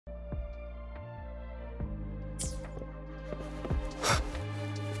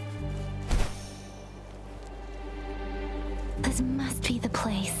This must be the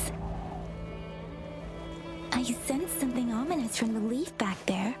place. I sensed something ominous from the leaf back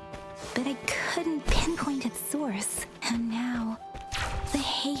there, but I couldn't pinpoint its source. And now, the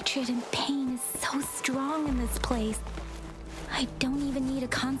hatred and pain is so strong in this place. I don't even need to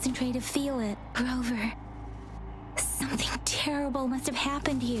concentrate to feel it. Rover, something terrible must have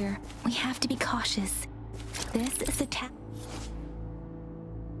happened here. We have to be cautious. This is a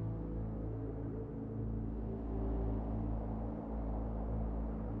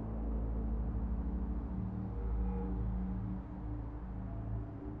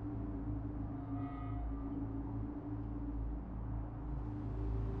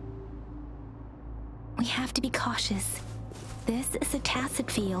We have to be cautious. This is a tacit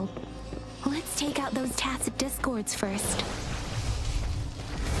field. Let's take out those tacit discords first.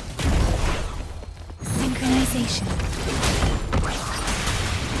 Synchronization.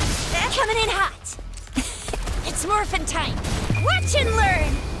 Coming in hot! It's morphin' time! Watch and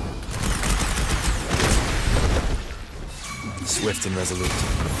learn! Swift and resolute.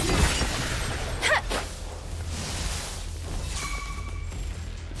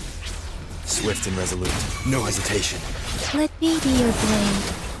 Swift and resolute. No hesitation. Let me be your blade.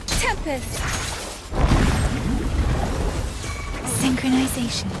 Tempest!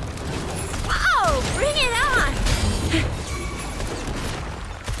 Synchronization. Whoa! Bring it on!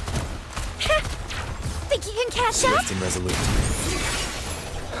 Think you can catch up? Swift and resolute.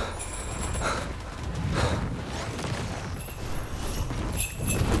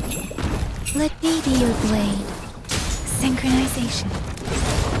 Let me be your blade. Synchronization.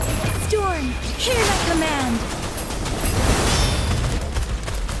 Storm, hear my command!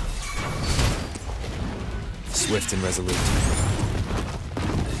 Swift and resolute.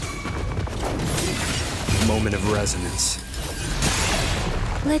 Moment of resonance.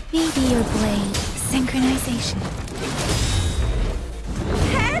 Let me be your blade. Synchronization.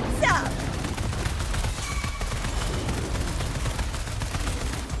 Heads up!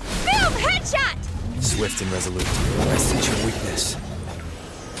 Boom! Headshot! Swift and resolute. I sense your weakness.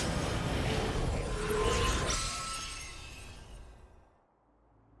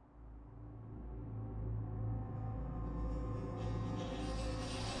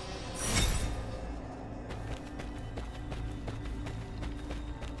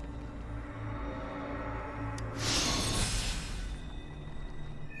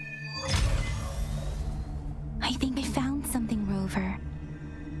 I think I found something, Rover.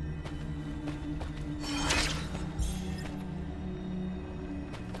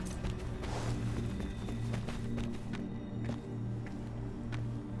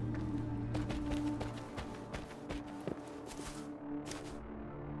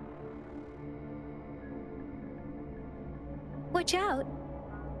 Watch out!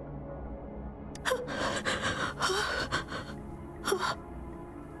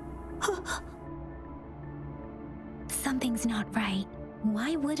 Something's not right.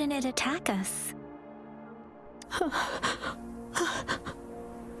 Why wouldn't it attack us?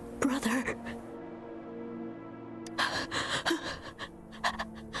 Brother.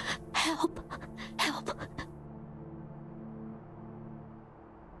 Help. Help.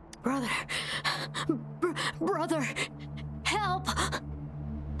 Brother. Brother. Help.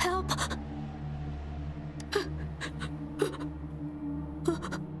 Help.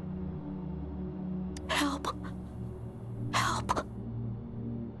 Help. Help.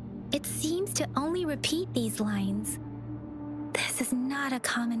 It seems to only repeat these lines. This is not a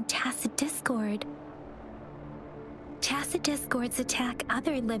common tacit discord. Tacit discords attack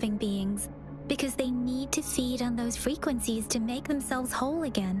other living beings because they need to feed on those frequencies to make themselves whole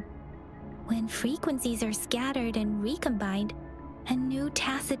again. When frequencies are scattered and recombined, a new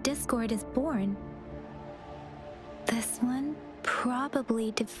tacit discord is born. This one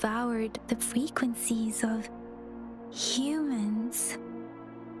probably devoured the frequencies of humans,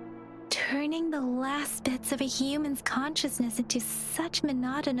 turning the last bits of a human's consciousness into such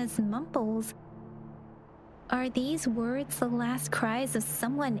monotonous mumbles. Are these words the last cries of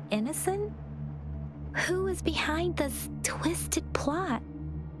someone innocent? Who is behind this twisted plot?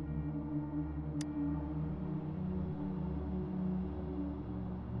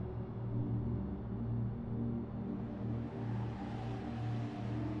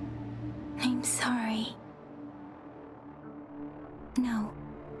 I'm sorry. No,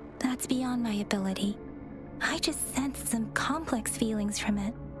 that's beyond my ability. I just sensed some complex feelings from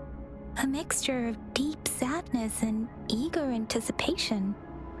it. A mixture of deep sadness and eager anticipation.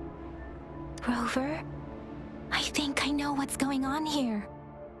 Rover, I think I know what's going on here.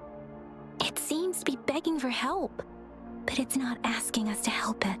 It seems to be begging for help, but it's not asking us to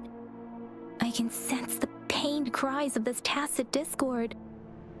help it. I can sense the pained cries of this tacit discord.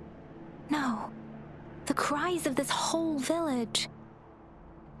 No, the cries of this whole village.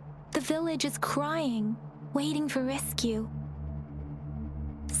 The village is crying, waiting for rescue.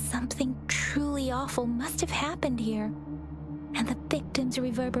 Something truly awful must have happened here, and the victims'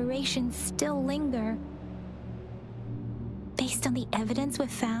 reverberations still linger. Based on the evidence we've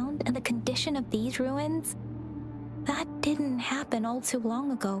found and the condition of these ruins, that didn't happen all too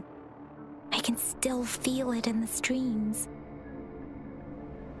long ago. I can still feel it in the streams.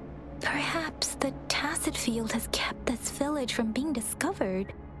 Perhaps the tacit field has kept this village from being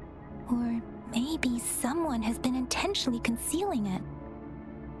discovered. Or maybe someone has been intentionally concealing it.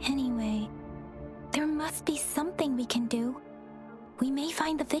 Anyway, there must be something we can do. We may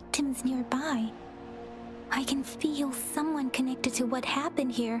find the victims nearby. I can feel someone connected to what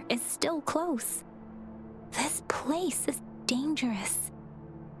happened here is still close. This place is dangerous.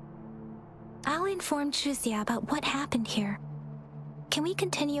 I'll inform Chuzia about what happened here. Can we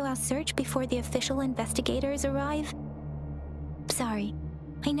continue our search before the official investigators arrive? Sorry,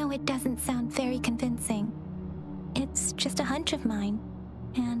 I know it doesn't sound very convincing. It's just a hunch of mine,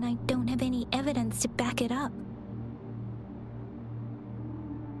 and I don't have any evidence to back it up.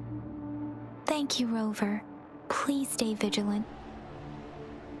 Thank you, Rover. Please stay vigilant.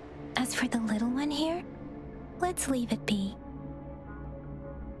 As for the little one here, let's leave it be.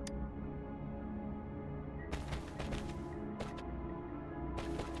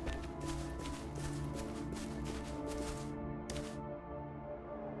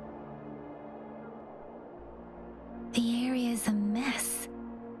 The area is a mess,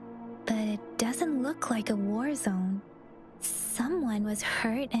 but it doesn't look like a war zone. Someone was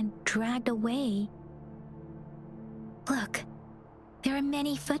hurt and dragged away. Look, there are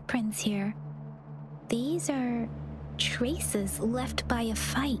many footprints here. These are traces left by a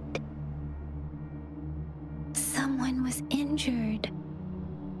fight. Someone was injured.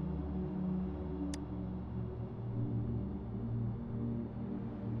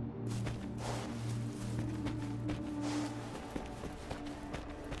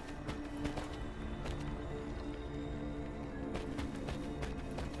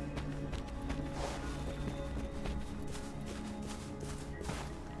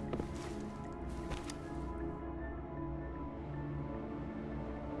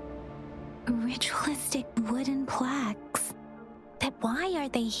 Ritualistic wooden plaques. But why are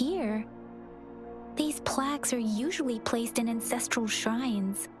they here? These plaques are usually placed in ancestral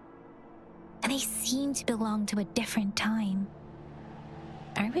shrines, and they seem to belong to a different time.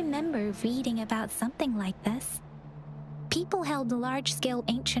 I remember reading about something like this. People held large-scale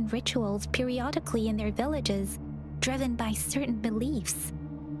ancient rituals periodically in their villages, driven by certain beliefs.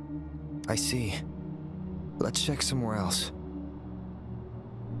 I see. Let's check somewhere else.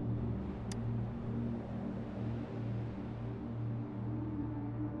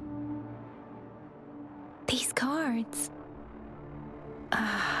 These cards.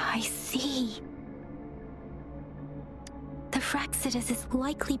 I see. The Fraxidus is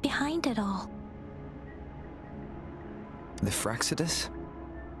likely behind it all. The Fraxidus?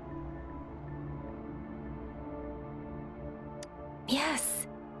 Yes.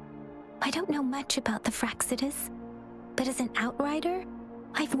 I don't know much about the Fraxidus, but as an outrider,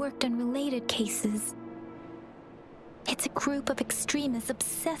 I've worked on related cases. It's a group of extremists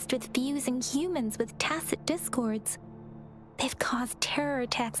obsessed with fusing humans with tacit discords. They've caused terror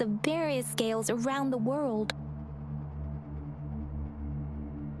attacks of various scales around the world.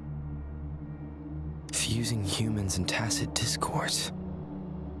 Fusing humans and tacit discords.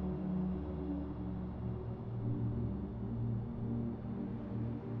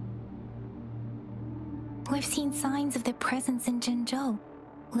 We've seen signs of their presence in Jinzhou,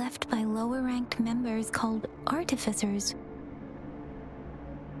 left by lower-ranked members called artificers.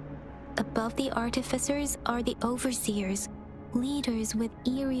 Above the artificers are the overseers, leaders with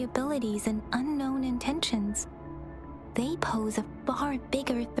eerie abilities and unknown intentions. They pose a far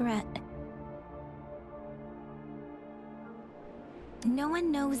bigger threat. No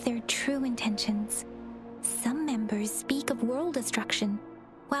one knows their true intentions. Some members speak of world destruction,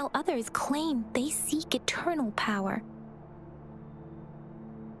 while others claim they seek eternal power.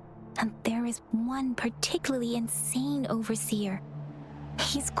 And there is one particularly insane overseer.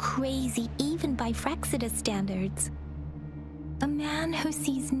 He's crazy even by Fraxidus standards. A man who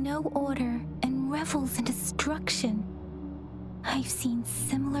sees no order and revels in destruction. I've seen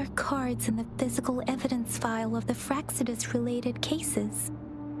similar cards in the physical evidence file of the Fraxidus-related cases.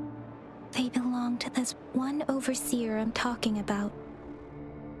 They belong to this one overseer I'm talking about.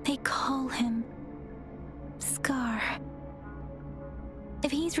 They call him Scar. If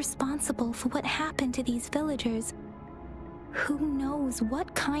If he's responsible for what happened to these villagers, who knows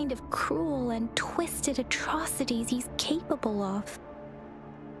what kind of cruel and twisted atrocities he's capable of?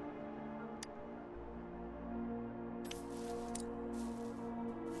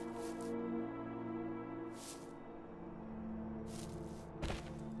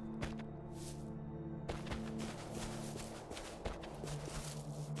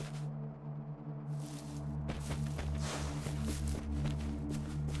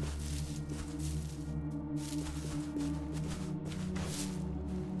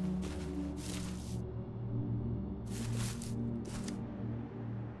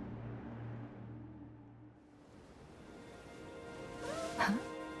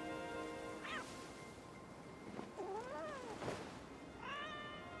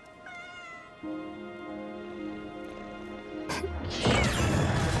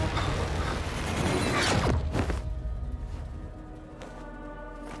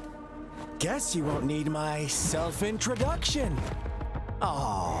 Guess you won't need my self-introduction.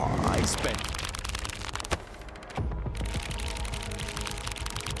 Oh, I spent...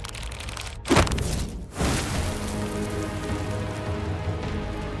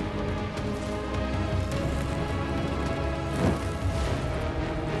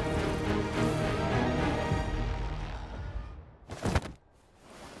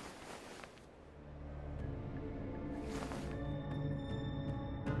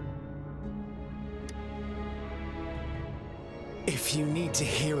 If you need to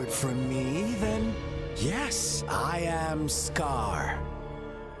hear it from me, then yes, I am Scar.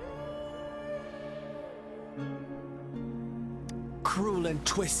 Cruel and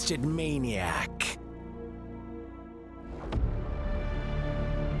twisted maniac.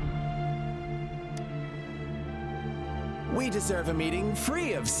 We deserve a meeting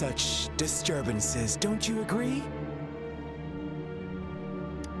free of such disturbances, don't you agree?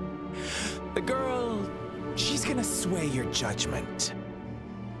 The girl... she's gonna sway your judgment.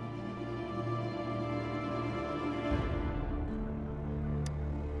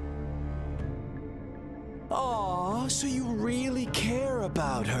 Aw, so you really care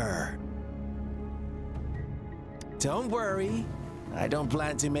about her. Don't worry. I don't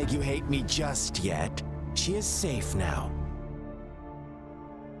plan to make you hate me just yet. She is safe now.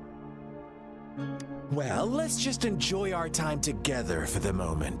 Well, let's just enjoy our time together for the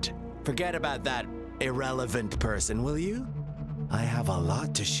moment. Forget about that irrelevant person, will you? I have a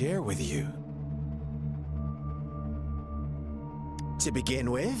lot to share with you. To begin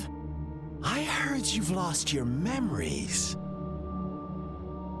with, I heard you've lost your memories.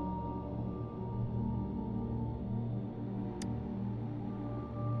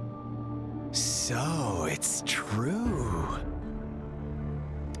 So, it's true.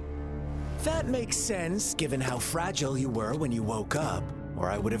 That makes sense, given how fragile you were when you woke up, or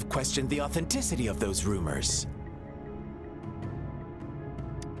I would have questioned the authenticity of those rumors.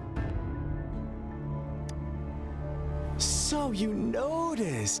 So you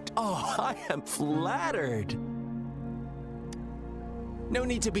noticed. Oh, I am flattered. No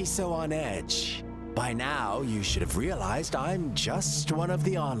need to be so on edge. By now, you should have realized I'm just one of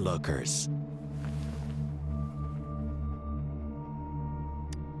the onlookers.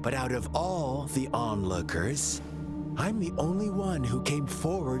 But out of all the onlookers, I'm the only one who came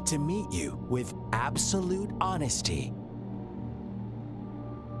forward to meet you with absolute honesty.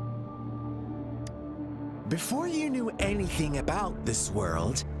 Before you knew anything about this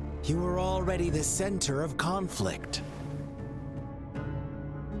world, you were already the center of conflict.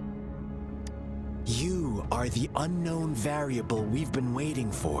 You are the unknown variable we've been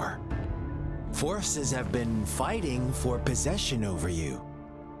waiting for. Forces have been fighting for possession over you.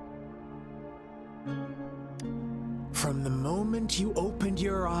 From the moment you opened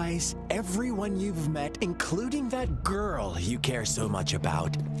your eyes, everyone you've met, including that girl you care so much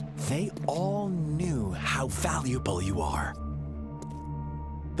about, they all knew how valuable you are.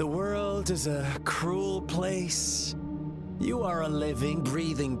 The world is a cruel place. You are a living,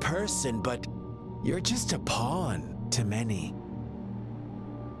 breathing person, but you're just a pawn to many.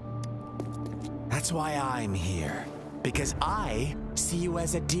 That's why I'm here. Because I see you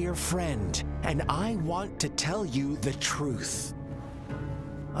as a dear friend, and I want to tell you the truth.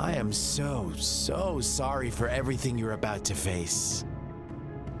 I am so sorry for everything you're about to face.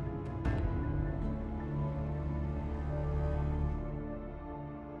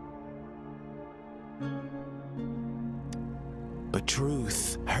 But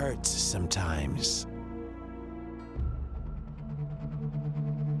truth hurts sometimes.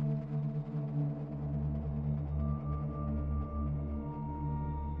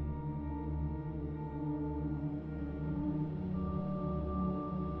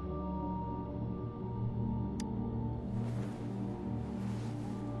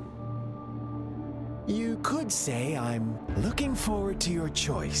 could say I'm looking forward to your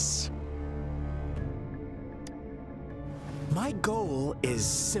choice. My goal is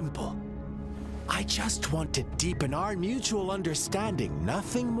simple. I just want to deepen our mutual understanding,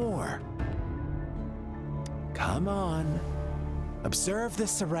 nothing more. Come on. Observe the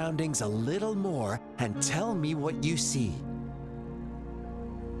surroundings a little more and tell me what you see.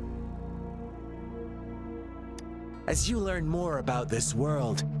 As you learn more about this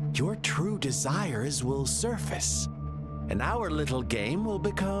world, your true desires will surface, and our little game will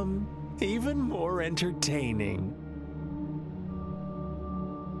become even more entertaining.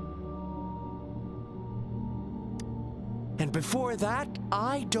 And before that,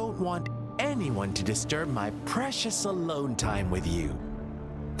 I don't want anyone to disturb my precious alone time with you.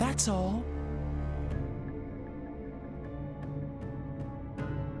 That's all.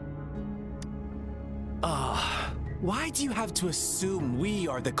 Why do you have to assume we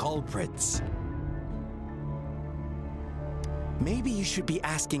are the culprits? Maybe you should be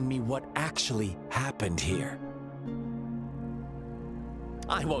asking me what actually happened here.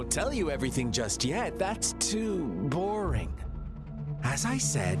 I won't tell you everything just yet. That's too boring. As I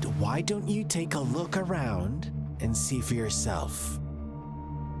said, why don't you take a look around and see for yourself?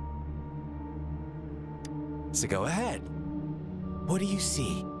 So go ahead. What do you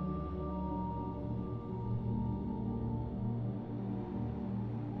see?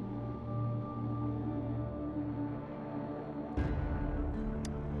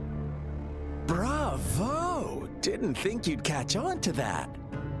 Bravo! Didn't think you'd catch on to that.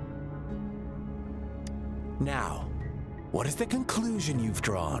 Now, what is the conclusion you've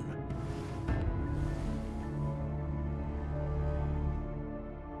drawn?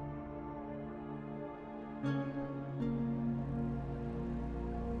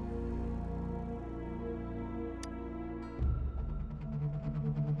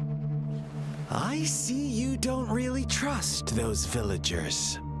 I see you don't really trust those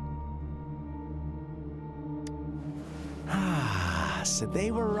villagers. So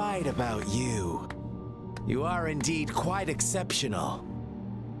they were right about you. You are indeed quite exceptional.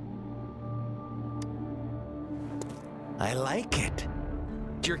 I like it.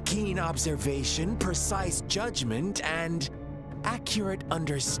 Your keen observation, precise judgment, and accurate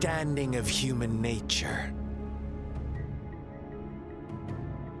understanding of human nature.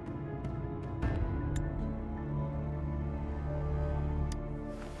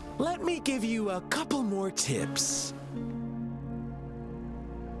 Let me give you a couple more tips.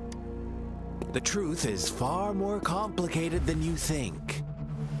 The truth is far more complicated than you think.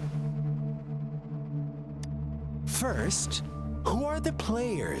 First, who are the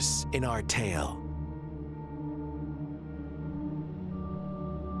players in our tale?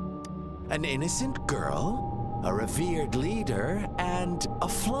 An innocent girl, a revered leader, and a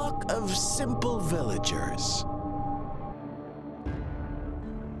flock of simple villagers.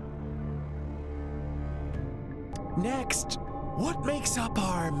 Next, what makes up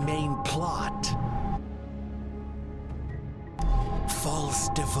our main plot? False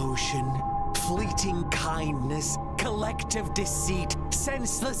devotion, fleeting kindness, collective deceit,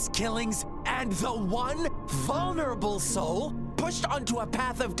 senseless killings, and the one vulnerable soul pushed onto a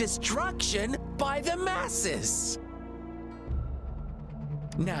path of destruction by the masses.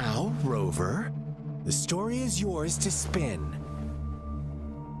 Now, Rover, the story is yours to spin.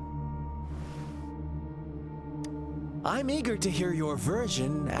 I'm eager to hear your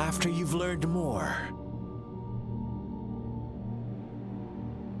version after you've learned more.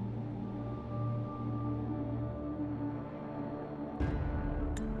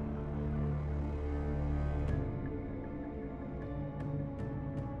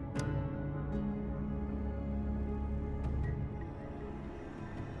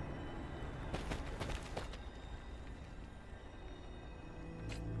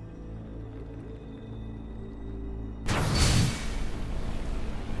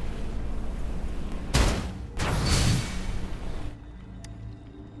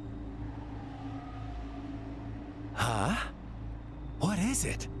 Huh? What is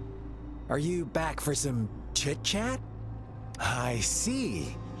it? Are you back for some chit-chat? I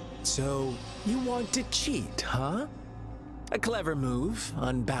see. So, you want to cheat, huh? A clever move,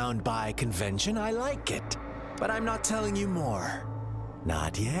 unbound by convention, I like it. But I'm not telling you more.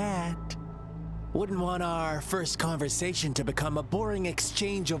 Not yet. Wouldn't want our first conversation to become a boring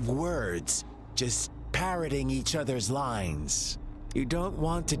exchange of words, just parroting each other's lines. You don't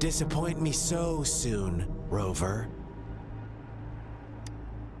want to disappoint me so soon, Rover.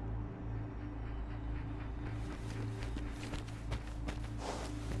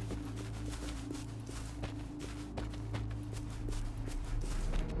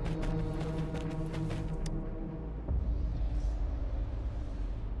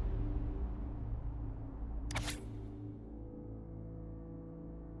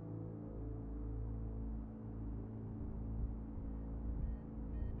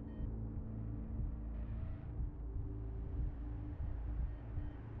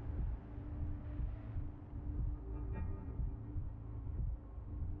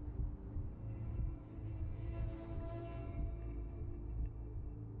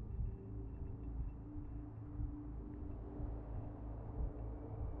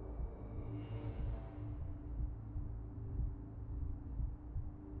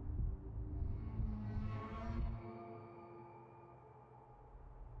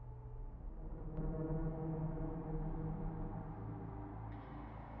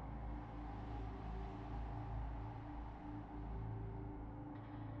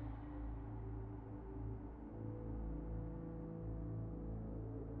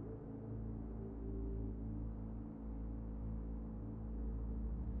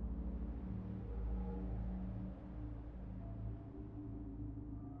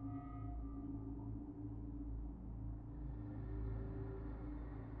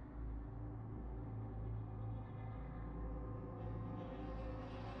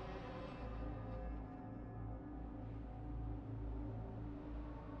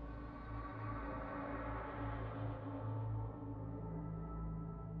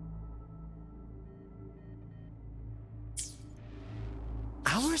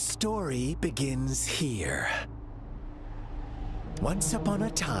 Our story begins here. Once upon a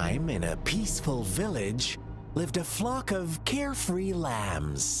time, in a peaceful village, lived a flock of carefree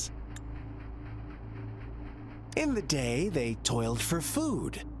lambs. In the day, they toiled for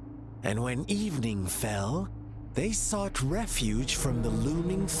food, and when evening fell, they sought refuge from the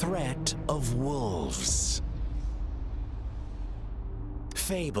looming threat of wolves.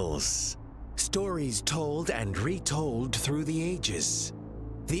 Fables, stories told and retold through the ages.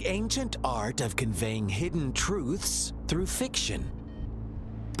 The ancient art of conveying hidden truths through fiction.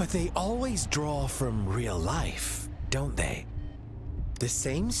 But they always draw from real life, don't they? The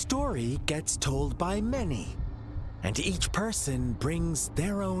same story gets told by many, and each person brings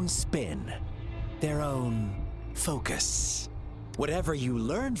their own spin, their own focus. Whatever you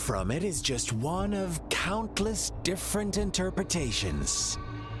learn from it is just one of countless different interpretations.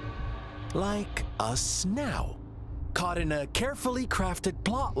 Like us now, caught in a carefully crafted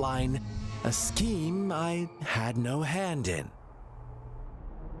plotline, a scheme I had no hand in.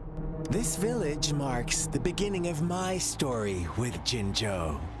 This village marks the beginning of my story with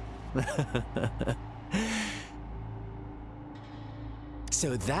Jinzhou.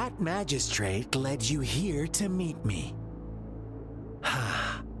 So that magistrate led you here to meet me.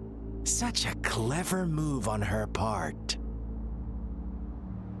 Such a clever move on her part.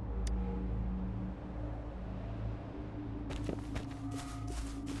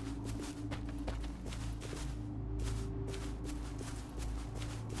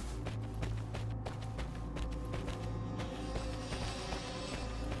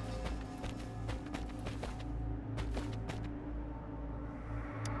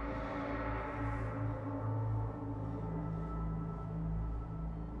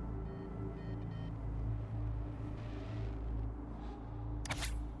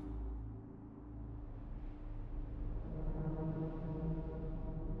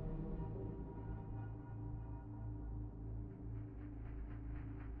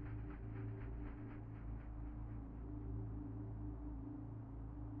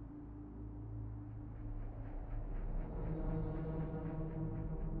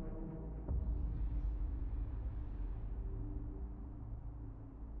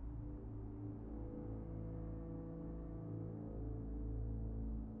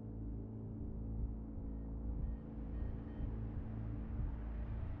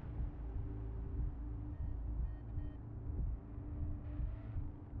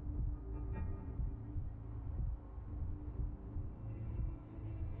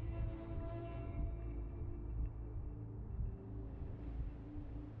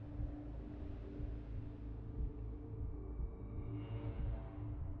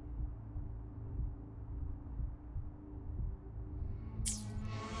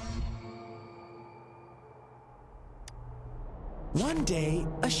 One day,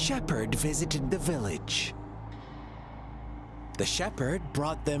 a shepherd visited the village. The shepherd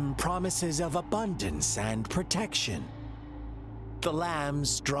brought them promises of abundance and protection. The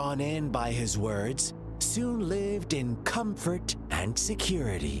lambs, drawn in by his words, soon lived in comfort and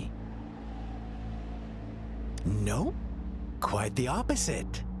security. Nope, quite the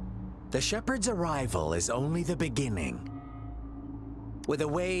opposite. The shepherd's arrival is only the beginning. With a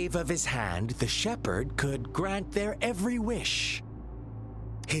wave of his hand, the shepherd could grant their every wish.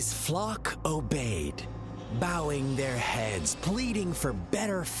 His flock obeyed, bowing their heads, pleading for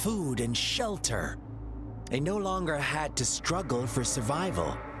better food and shelter. They no longer had to struggle for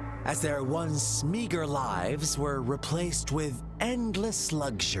survival, as their once meager lives were replaced with endless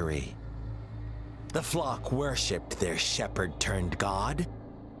luxury. The flock worshipped their shepherd-turned-god,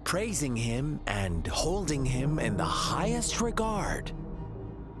 praising him and holding him in the highest regard.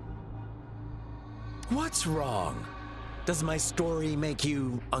 What's wrong? Does my story make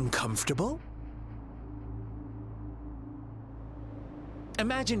you uncomfortable?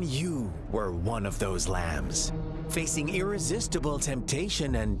 Imagine you were one of those lambs, facing irresistible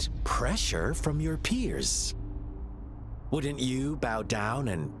temptation and pressure from your peers. Wouldn't you bow down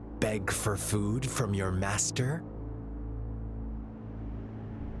and beg for food from your master?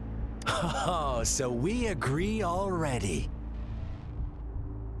 Oh, so we agree already.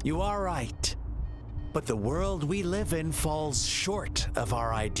 You are right. But the world we live in falls short of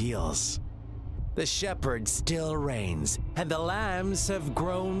our ideals. The shepherd still reigns, and the lambs have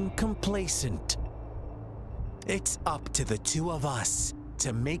grown complacent. It's up to the two of us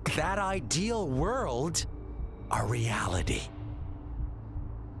to make that ideal world a reality.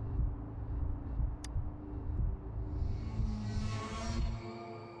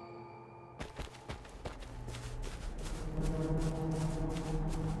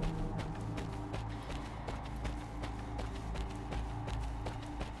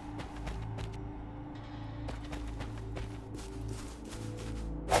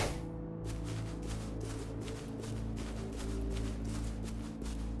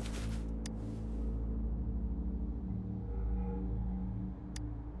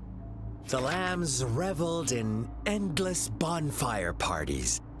 The lambs reveled in endless bonfire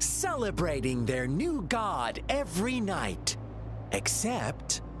parties, celebrating their new god every night,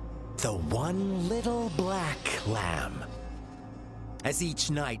 except the one little black lamb. As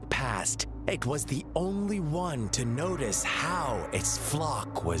each night passed, it was the only one to notice how its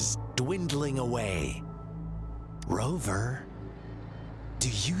flock was dwindling away. Rover, do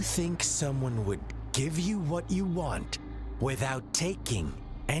you think someone would give you what you want without taking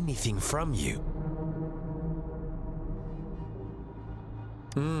anything from you?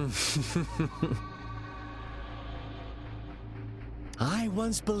 I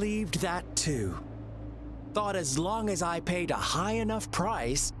once believed that too. Thought as long as I paid a high enough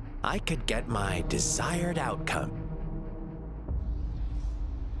price, I could get my desired outcome.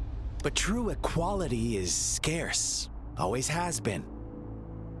 But true equality is scarce, always has been.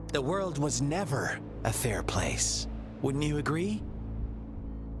 The world was never a fair place, wouldn't you agree?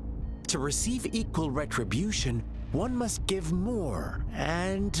 To receive equal retribution, one must give more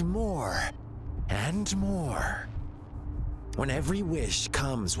and more and more. When every wish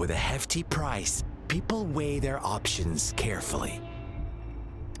comes with a hefty price, people weigh their options carefully.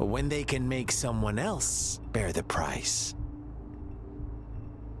 When they can make someone else bear the price,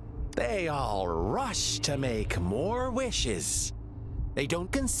 they all rush to make more wishes. They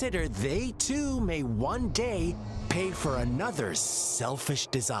don't consider they too may one day pay for another's selfish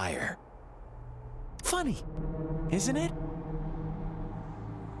desire. Funny, isn't it?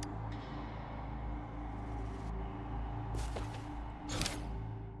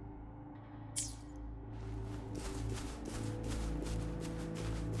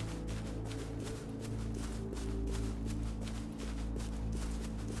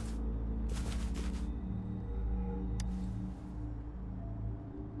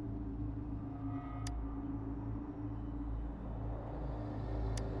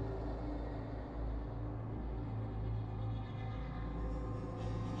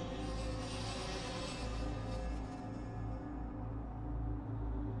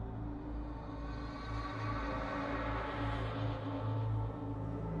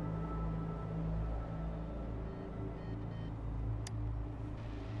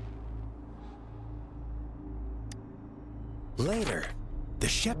 Later, the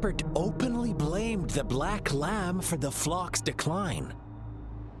shepherd openly blamed the black lamb for the flock's decline.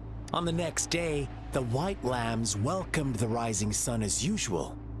 On the next day, the white lambs welcomed the rising sun as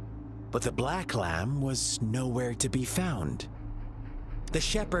usual, but the black lamb was nowhere to be found. The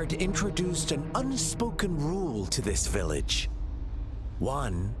shepherd introduced an unspoken rule to this village,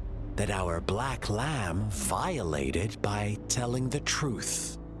 one that our black lamb violated by telling the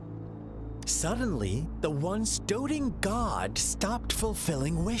truth. Suddenly, the once doting god stopped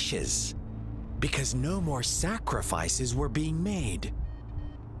fulfilling wishes because no more sacrifices were being made.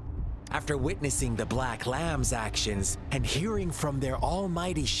 After witnessing the black lamb's actions and hearing from their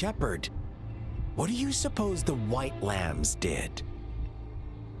almighty shepherd, what do you suppose the white lambs did?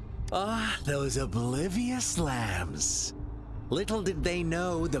 Ah, those oblivious lambs. Little did they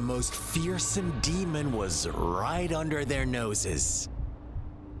know the most fearsome demon was right under their noses.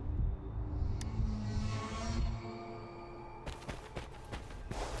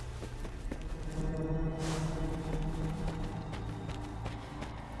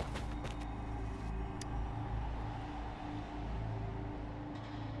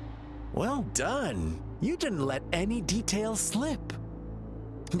 Well done. You didn't let any details slip.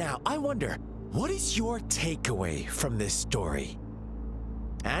 Now, I wonder, what is your takeaway from this story?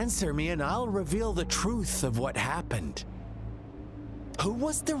 Answer me and I'll reveal the truth of what happened. Who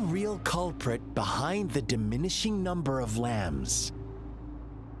was the real culprit behind the diminishing number of lambs?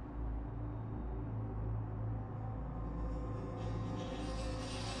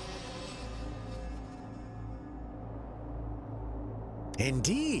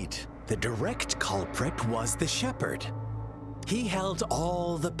 Indeed, the direct culprit was the shepherd. He held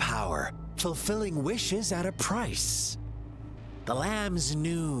all the power, fulfilling wishes at a price. The lambs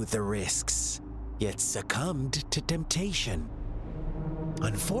knew the risks, yet succumbed to temptation.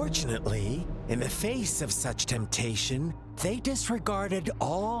 Unfortunately, in the face of such temptation, they disregarded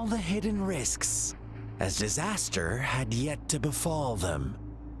all the hidden risks, as disaster had yet to befall them.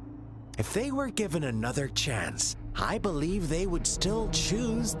 If they were given another chance, I believe they would still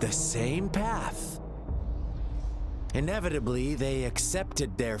choose the same path. Inevitably, they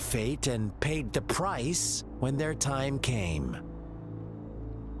accepted their fate and paid the price when their time came.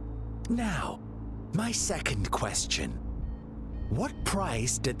 Now, my second question. What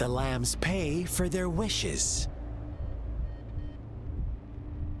price did the lambs pay for their wishes?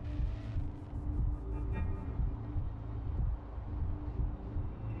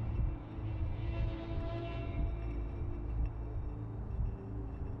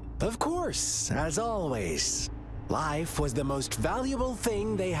 Of course, as always. Life was the most valuable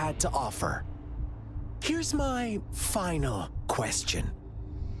thing they had to offer. Here's my final question.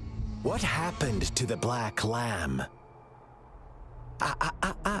 What happened to the Black Lamb?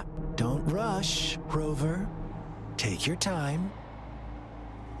 Don't rush, Rover. Take your time.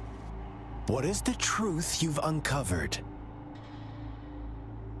 What is the truth you've uncovered?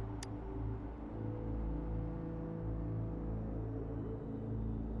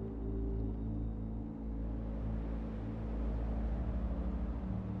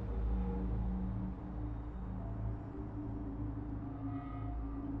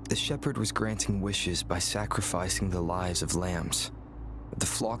 The shepherd was granting wishes by sacrificing the lives of lambs. The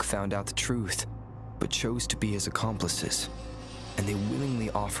flock found out the truth, but chose to be his accomplices, and they willingly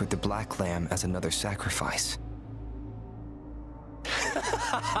offered the black lamb as another sacrifice.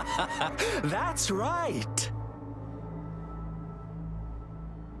 That's right!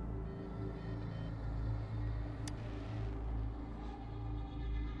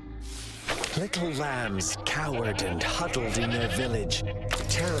 Little lambs cowered and huddled in their village,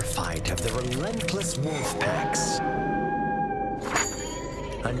 terrified of the relentless wolf packs.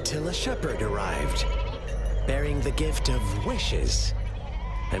 Until a shepherd arrived, bearing the gift of wishes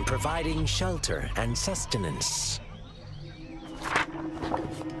and providing shelter and sustenance.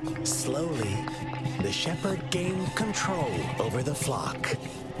 Slowly, the shepherd gained control over the flock,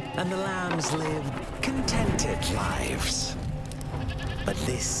 and the lambs lived contented lives. But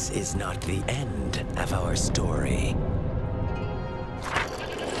this is not the end of our story.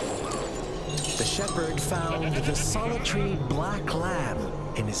 The shepherd found the solitary black lamb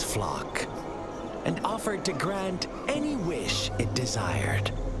in his flock and offered to grant any wish it desired.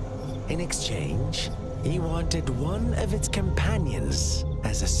 In exchange, he wanted one of its companions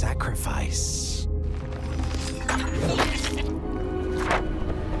as a sacrifice.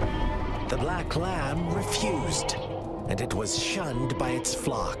 The black lamb refused, and it was shunned by its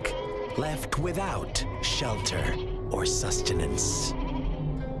flock, left without shelter or sustenance.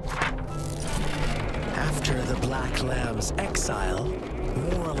 After the black lamb's exile,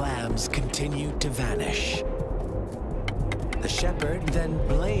 more lambs continued to vanish. The shepherd then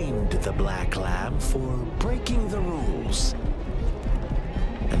blamed the black lamb for breaking the rules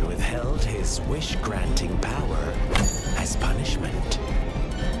and withheld his wish-granting power as punishment.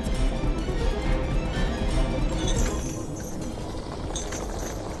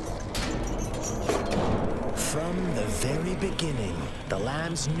 From the very beginning, the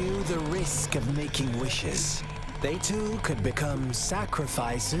lambs knew the risk of making wishes. They too could become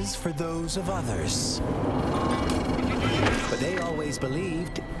sacrifices for those of others. But they always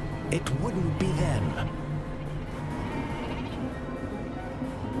believed it wouldn't be them.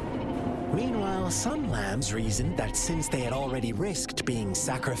 Meanwhile, some lambs reasoned that since they had already risked being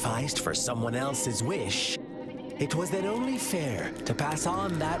sacrificed for someone else's wish, it was then only fair to pass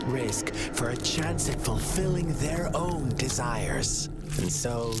on that risk for a chance at fulfilling their own desires. And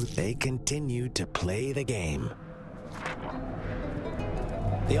so they continued to play the game.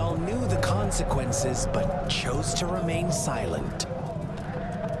 They all knew the consequences, but chose to remain silent.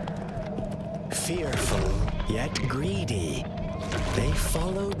 Fearful, yet greedy, they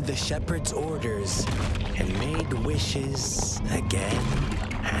followed the shepherd's orders and made wishes again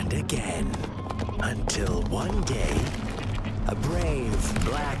and again. Until one day, a brave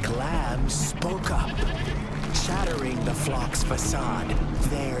black lamb spoke up, shattering the flock's facade,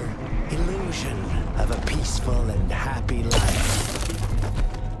 their illusion of a peaceful and happy life.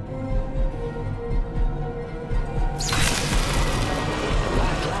 The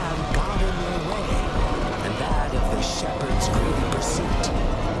black lamb got in their way, and that of the shepherd's greedy pursuit,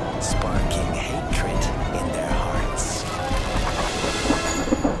 sparking hatred in their hearts.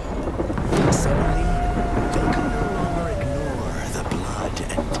 Suddenly, they could no longer ignore the blood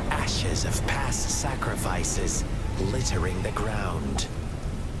and ashes of past sacrifices littering the ground.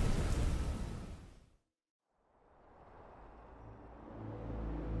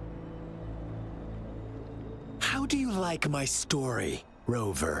 How do you like my story,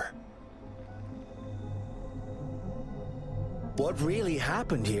 Rover? What really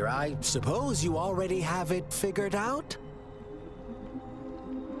happened here? I suppose you already have it figured out?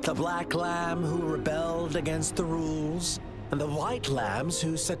 The black lamb who rebelled against the rules, and the white lambs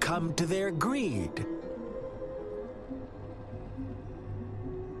who succumbed to their greed.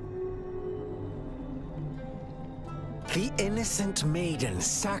 The innocent maiden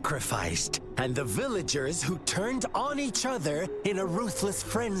sacrificed, and the villagers who turned on each other in a ruthless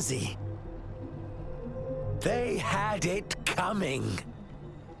frenzy. They had it coming.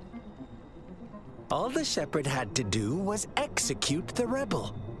 All the shepherd had to do was execute the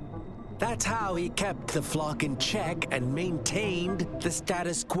rebel, That's how he kept the flock in check and maintained the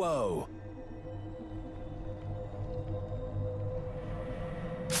status quo.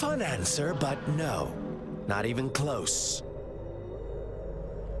 Fun answer, but no. Not even close.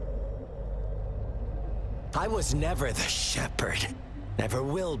 I was never the shepherd. Never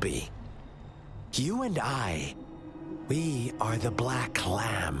will be. You and I, we are the Black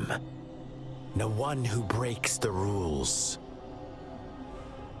Lamb. The one who breaks the rules.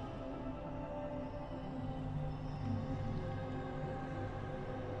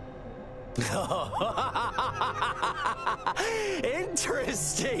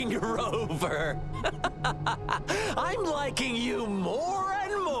 Interesting, Rover. I'm liking you more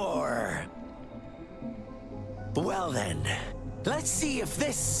and more. Well then, let's see if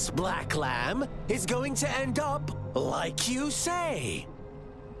this Black Lamb is going to end up like you say.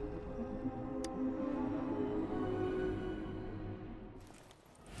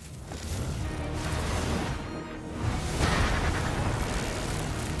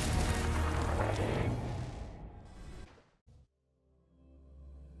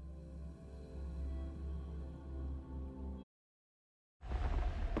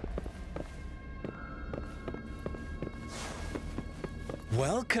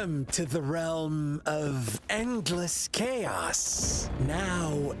 Welcome to the realm of endless chaos.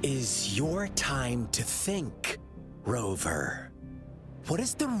 Now is your time to think, Rover. What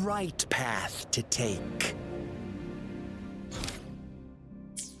is the right path to take?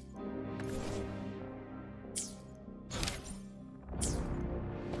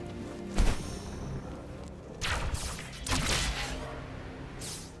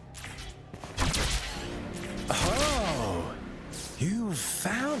 You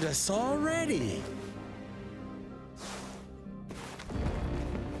found us already.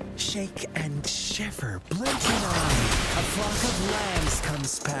 Shake and shiver, blink an eye. A flock of lambs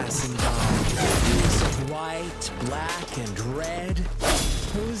comes passing by. Hues of white, black, and red.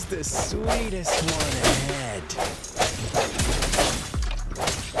 Who's the sweetest one ahead?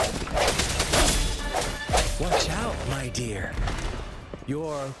 Watch out, my dear.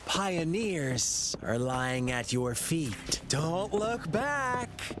 Your pioneers are lying at your feet. Don't look back.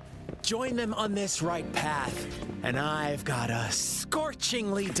 Join them on this right path, and I've got a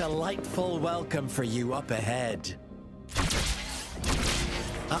scorchingly delightful welcome for you up ahead.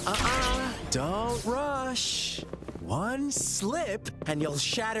 Don't rush. One slip, and you'll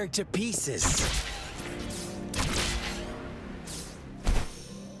shatter to pieces.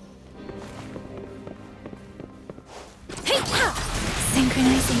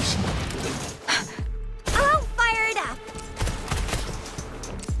 Synchronization. I'll fire it up!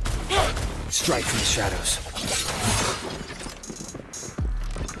 Strike from the shadows.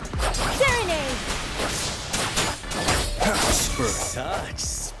 Serenade! Spur. Such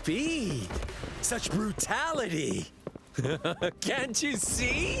speed! Such brutality! Can't you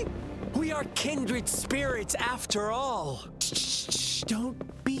see? We are kindred spirits after all. Shh,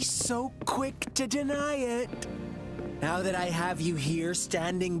 don't be so quick to deny it. Now that I have you here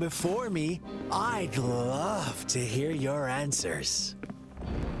standing before me, I'd love to hear your answers.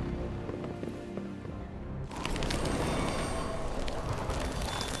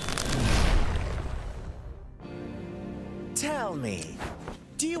 Tell me,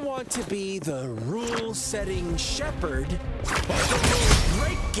 do you want to be the rule-setting shepherd or the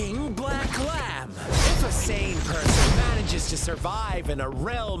rule-breaking black lamb? If a sane person manages to survive in a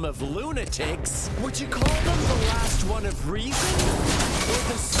realm of lunatics, would you call them the last one of reason or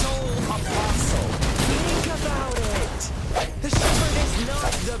the sole apostle? Think about it. The shepherd is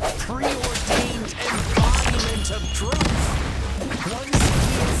not the preordained embodiment of truth. Once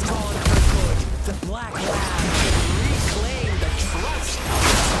he is gone for good, the black lamb can reclaim the trust of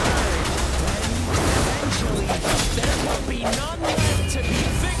his herd. Then, eventually, there will be none left to be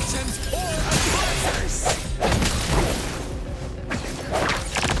victims or oppressors.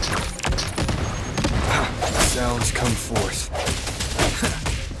 Sounds come forth.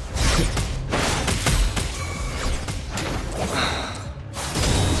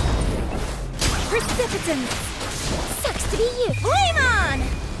 Precipitance! Sucks to be you! Flame on!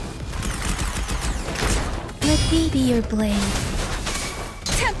 Let me be your blade.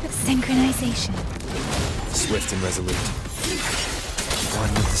 Synchronization. Swift and resolute.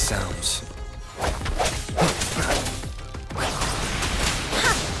 One with the sounds.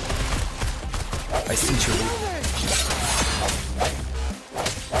 I sense your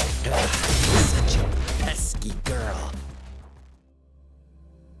Such a pesky girl.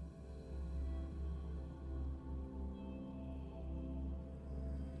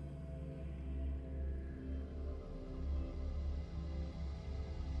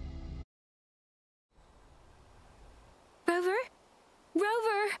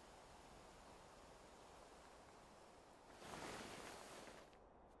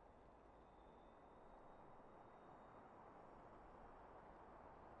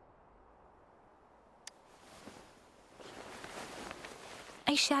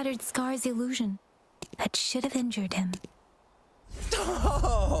 I shattered Scar's illusion. That should have injured him.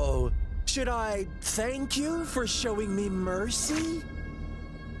 Oh! Should I thank you for showing me mercy?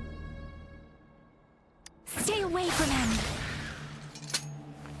 Stay away from him!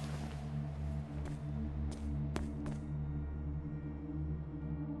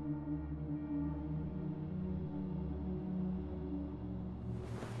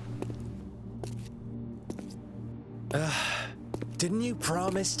 Didn't you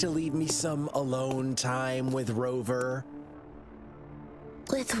promise to leave me some alone time with Rover?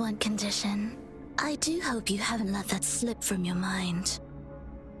 With one condition. I do hope you haven't let that slip from your mind.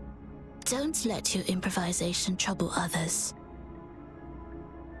 Don't let your improvisation trouble others.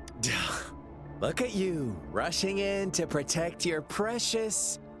 Look at you, rushing in to protect your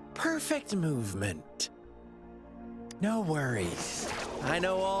precious, perfect movement. No worries. I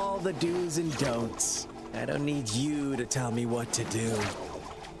know all the do's and don'ts. I don't need you to tell me what to do.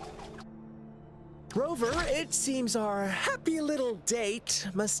 Rover, it seems our happy little date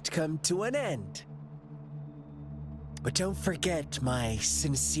must come to an end. But don't forget my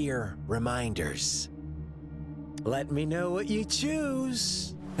sincere reminders. Let me know what you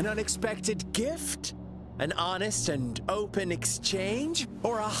choose. An unexpected gift? An honest and open exchange?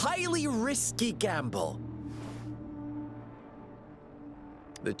 Or a highly risky gamble?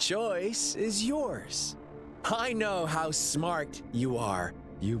 The choice is yours. I know how smart you are.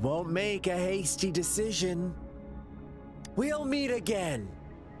 You won't make a hasty decision. We'll meet again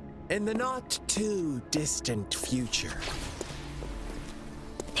in the not-too-distant future.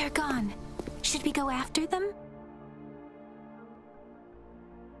 They're gone. Should we go after them?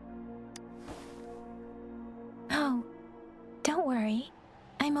 Oh, don't worry.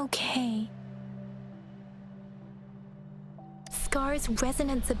 I'm okay. Scar's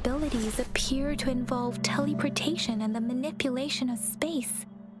resonance abilities appear to involve teleportation and the manipulation of space.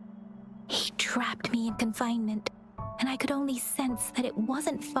 He trapped me in confinement, and I could only sense that it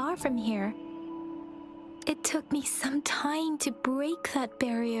wasn't far from here. It took me some time to break that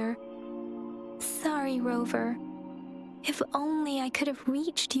barrier. Sorry, Rover. If only I could have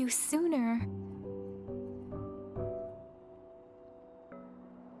reached you sooner.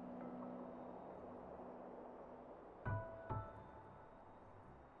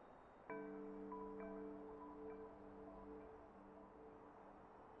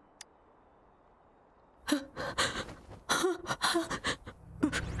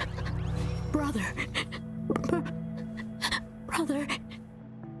 Brother. Brother.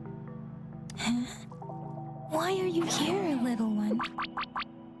 Huh? Why are you here, little one?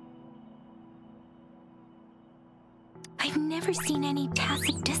 I've never seen any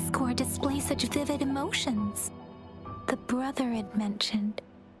tacit discord display such vivid emotions. The brother had mentioned.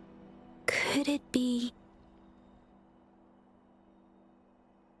 Could it be...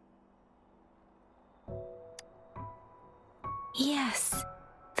 Yes,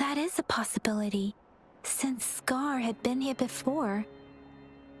 that is a possibility, since Scar had been here before.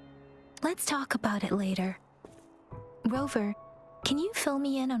 Let's talk about it later. Rover, can you fill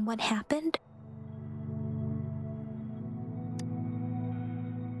me in on what happened?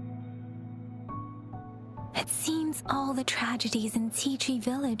 It seems all the tragedies in Tea Tree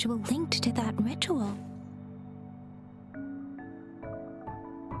Village were linked to that ritual.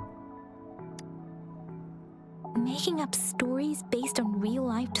 Making up stories based on real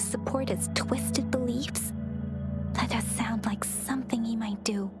life to support his twisted beliefs? That does sound like something he might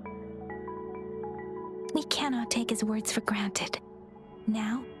do. We cannot take his words for granted.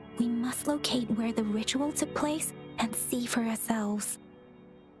 Now, we must locate where the ritual took place and see for ourselves.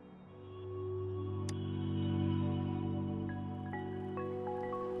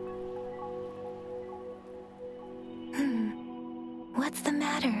 What's the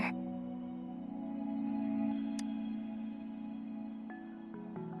matter?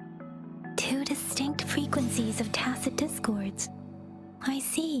 Two distinct frequencies of tacit discords. I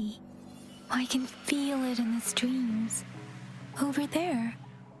see. I can feel it in the streams. Over there.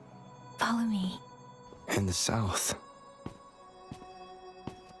 Follow me. In the south.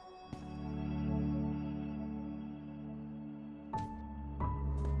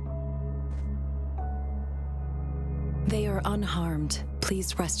 They are unharmed.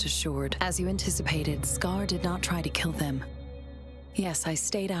 Please rest assured. As you anticipated, Scar did not try to kill them. Yes, I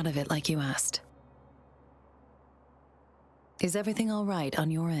stayed out of it like you asked. Is everything all right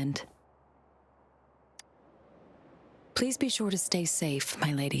on your end? Please be sure to stay safe,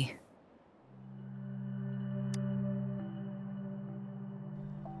 my lady.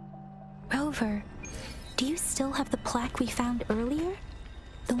 Rover, do you still have the plaque we found earlier?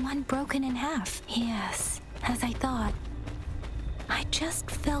 The one broken in half? Yes, as I thought. I just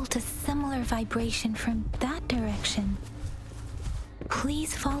felt a similar vibration from that direction.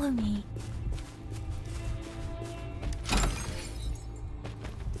 Please follow me.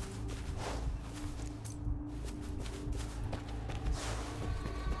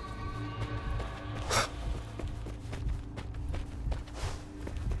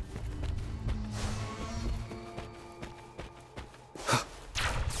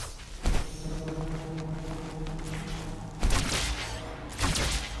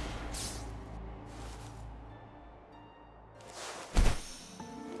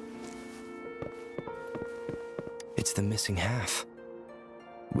 It's the missing half.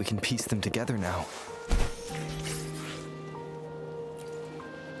 We can piece them together now.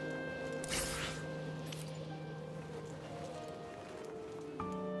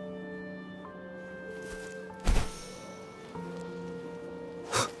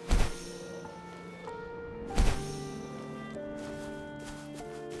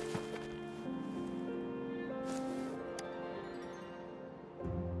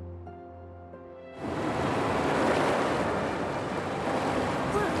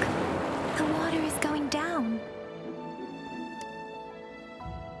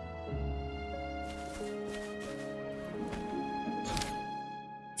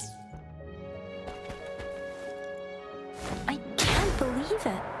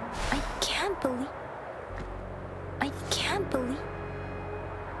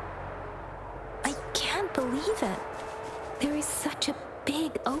 There is such a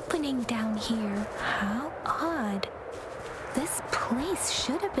big opening down here. How odd. This place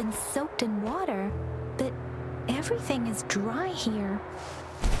should have been soaked in water, but everything is dry here.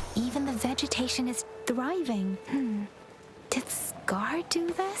 Even the vegetation is thriving. Did Scar do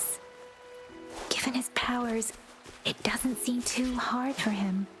this? Given his powers, it doesn't seem too hard for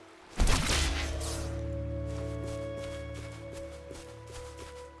him.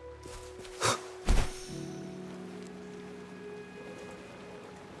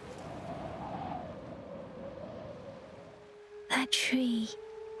 That tree,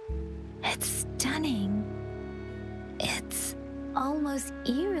 it's stunning. It's almost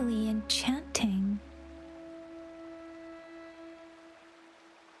eerily enchanting.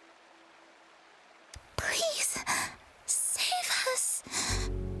 Please, save us.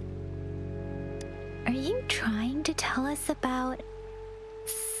 Are you trying to tell us about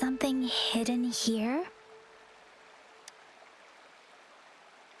something hidden here?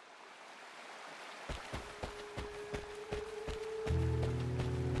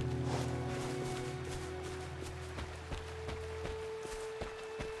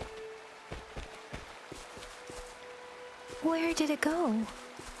 Where did it go?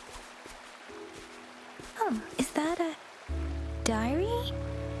 Oh, is that a diary?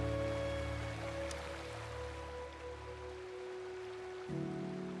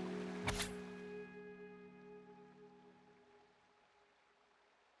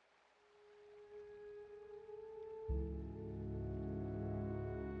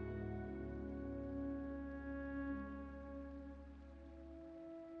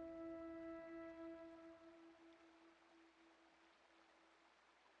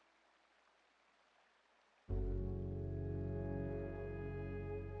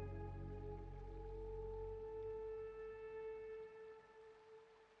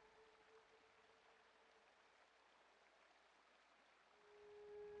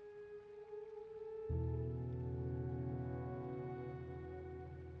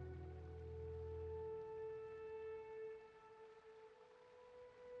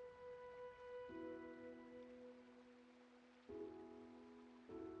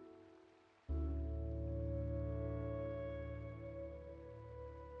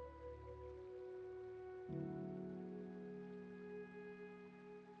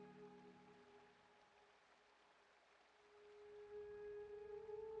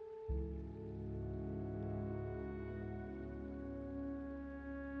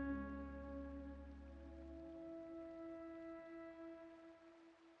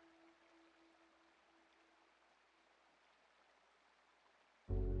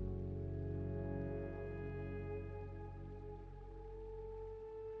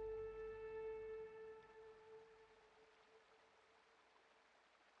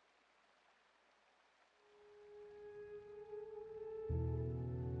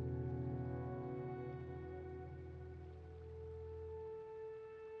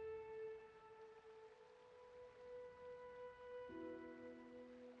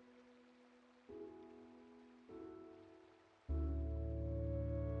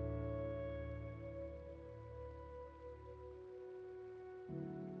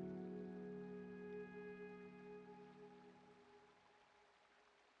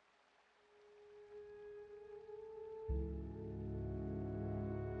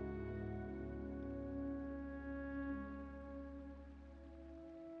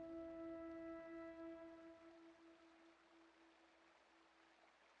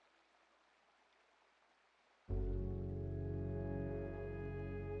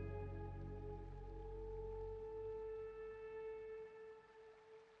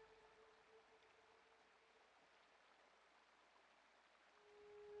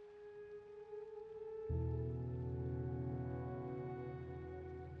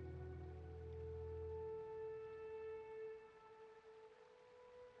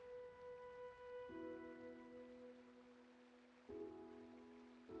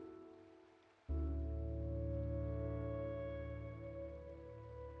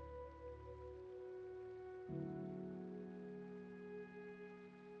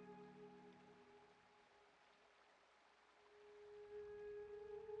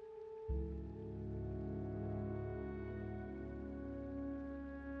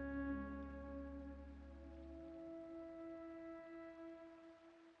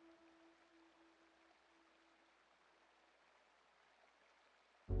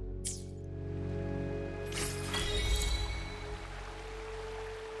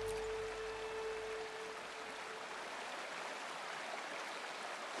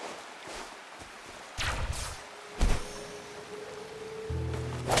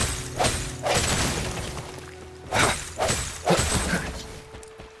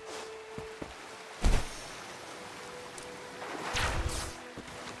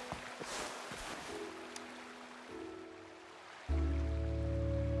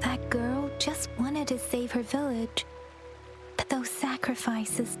 to save her village. But those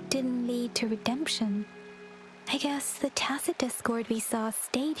sacrifices didn't lead to redemption. I guess the tacit discord we saw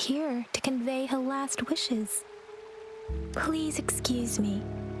stayed here to convey her last wishes. Please excuse me.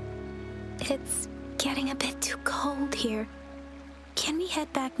 It's getting a bit too cold here. Can we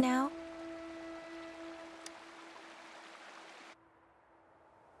head back now?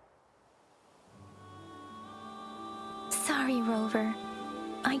 Sorry, Rover.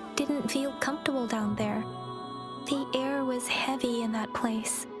 I didn't feel comfortable down there. The air was heavy in that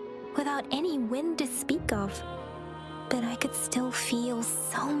place, without any wind to speak of. But I could still feel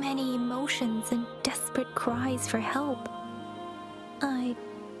so many emotions and desperate cries for help. I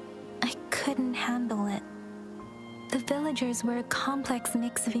couldn't handle it. The villagers were a complex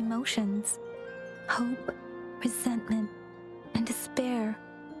mix of emotions: hope, resentment, and despair.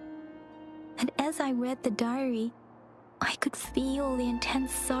 And as I read the diary, I could feel the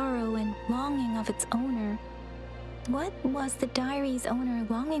intense sorrow and longing of its owner. What was the diary's owner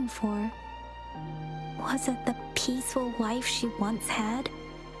longing for? Was it the peaceful life she once had?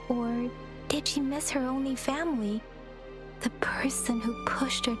 Or did she miss her only family? The person who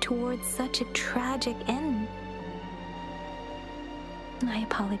pushed her towards such a tragic end? My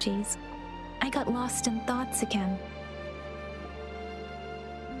apologies. I got lost in thoughts again.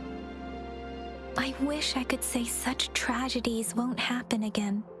 I wish I could say such tragedies won't happen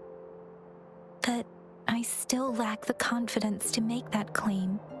again. But I still lack the confidence to make that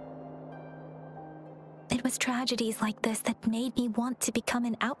claim. It was tragedies like this that made me want to become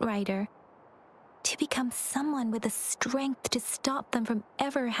an outrider. To become someone with the strength to stop them from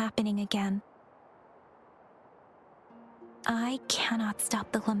ever happening again. I cannot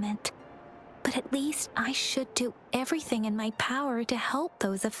stop the lament, but at least I should do everything in my power to help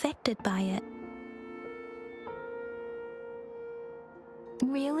those affected by it.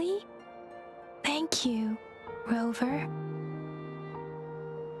 Really? Thank you, Rover.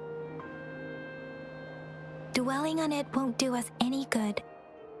 Dwelling on it won't do us any good.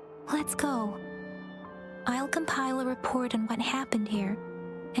 Let's go. I'll compile a report on what happened here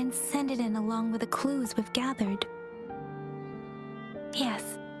and send it in along with the clues we've gathered.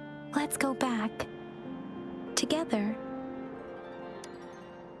 Yes, let's go back. Together.